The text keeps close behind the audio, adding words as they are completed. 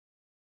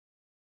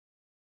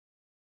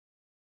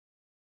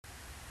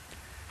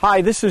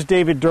Hi, this is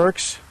David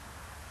Dirks,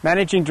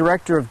 Managing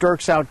Director of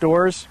Dirks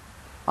Outdoors,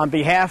 on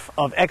behalf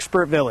of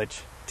Expert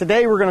Village.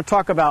 Today we're going to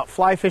talk about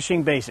fly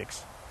fishing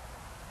basics.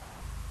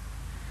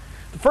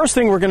 The first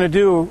thing we're going to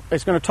do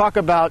is going to talk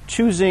about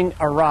choosing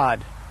a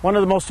rod. One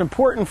of the most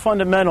important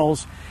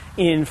fundamentals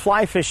in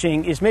fly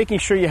fishing is making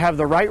sure you have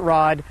the right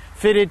rod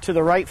fitted to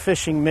the right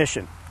fishing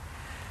mission.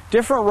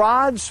 Different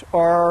rods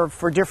are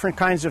for different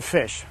kinds of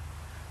fish.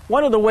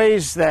 One of the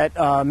ways that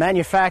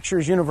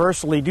manufacturers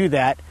universally do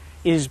that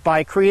is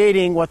by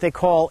creating what they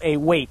call a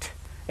weight,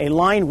 a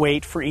line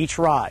weight for each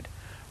rod.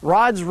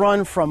 Rods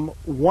run from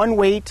 1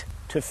 weight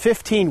to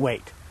 15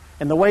 weight,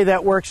 and the way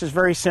that works is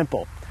very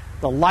simple.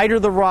 The lighter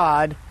the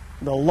rod,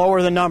 the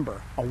lower the number.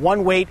 A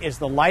 1 weight is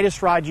the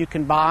lightest rod you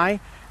can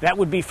buy. That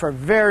would be for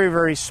very,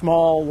 very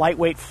small,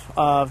 lightweight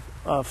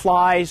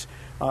flies,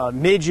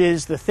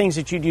 midges, the things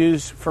that you'd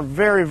use for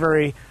very,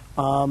 very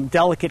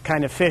delicate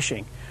kind of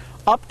fishing.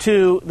 Up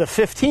to the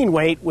 15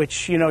 weight,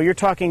 which you're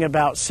talking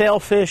about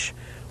sailfish,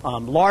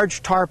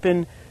 large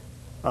tarpon,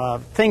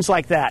 things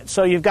like that.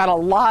 So you've got a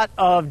lot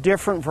of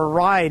different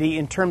variety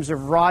in terms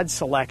of rod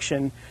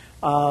selection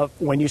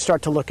when you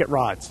start to look at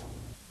rods.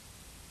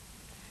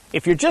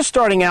 If you're just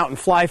starting out in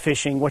fly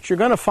fishing, what you're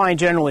going to find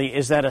generally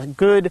is that a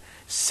good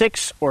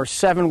 6 or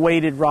 7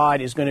 weighted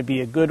rod is going to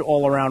be a good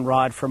all-around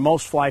rod for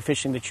most fly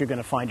fishing that you're going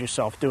to find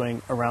yourself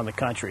doing around the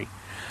country.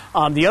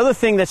 The other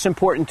thing that's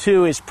important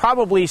too is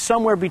probably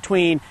somewhere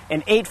between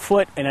an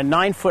 8-foot and a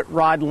 9-foot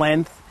rod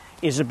length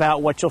is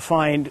about what you'll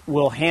find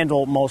will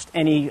handle most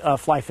any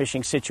fly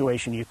fishing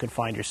situation you could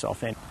find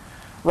yourself in.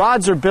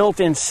 Rods are built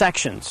in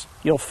sections.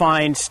 You'll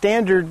find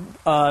standard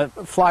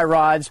fly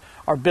rods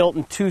are built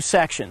in 2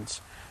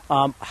 sections.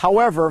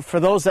 However,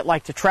 for those that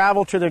like to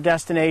travel to their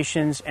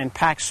destinations and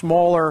pack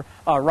smaller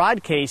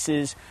rod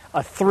cases,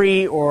 a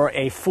 3 or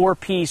a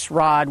 4-piece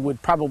rod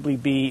would probably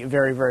be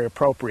very, very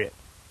appropriate.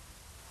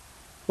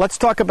 Let's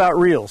talk about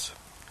reels.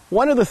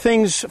 One of the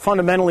things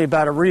fundamentally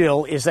about a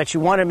reel is that you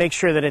want to make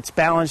sure that it's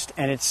balanced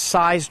and it's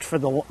sized for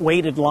the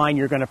weighted line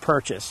you're going to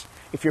purchase.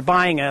 If you're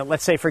buying a,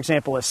 let's say for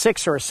example, a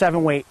 6 or a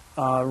 7 weight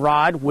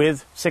rod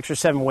with 6 or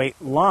 7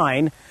 weight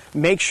line,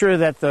 make sure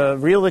that the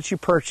reel that you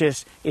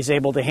purchase is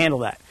able to handle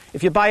that.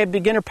 If you buy a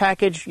beginner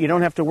package, you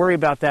don't have to worry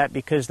about that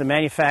because the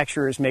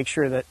manufacturers make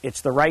sure that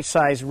it's the right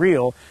size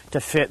reel to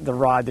fit the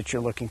rod that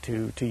you're looking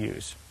to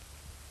use.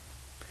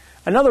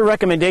 Another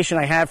recommendation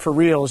I have for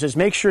reels is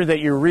make sure that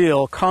your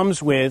reel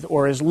comes with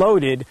or is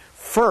loaded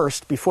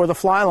first, before the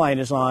fly line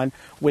is on,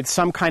 with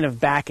some kind of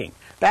backing.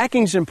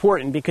 Backing is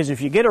important because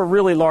if you get a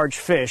really large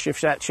fish,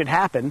 if that should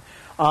happen,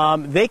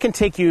 they can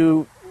take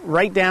you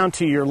right down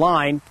to your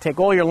line, take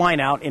all your line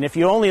out, and if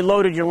you only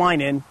loaded your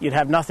line in, you'd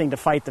have nothing to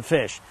fight the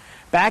fish.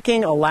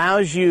 Backing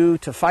allows you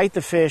to fight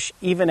the fish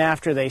even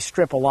after they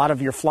strip a lot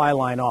of your fly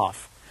line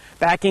off.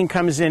 Backing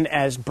comes in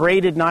as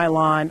braided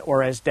nylon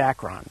or as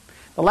Dacron.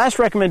 The last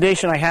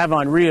recommendation I have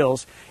on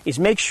reels is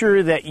make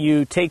sure that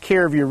you take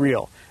care of your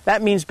reel.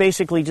 That means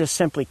basically just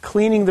simply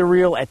cleaning the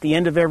reel at the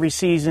end of every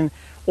season,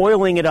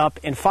 oiling it up,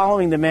 and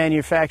following the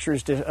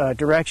manufacturer's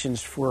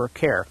directions for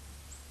care.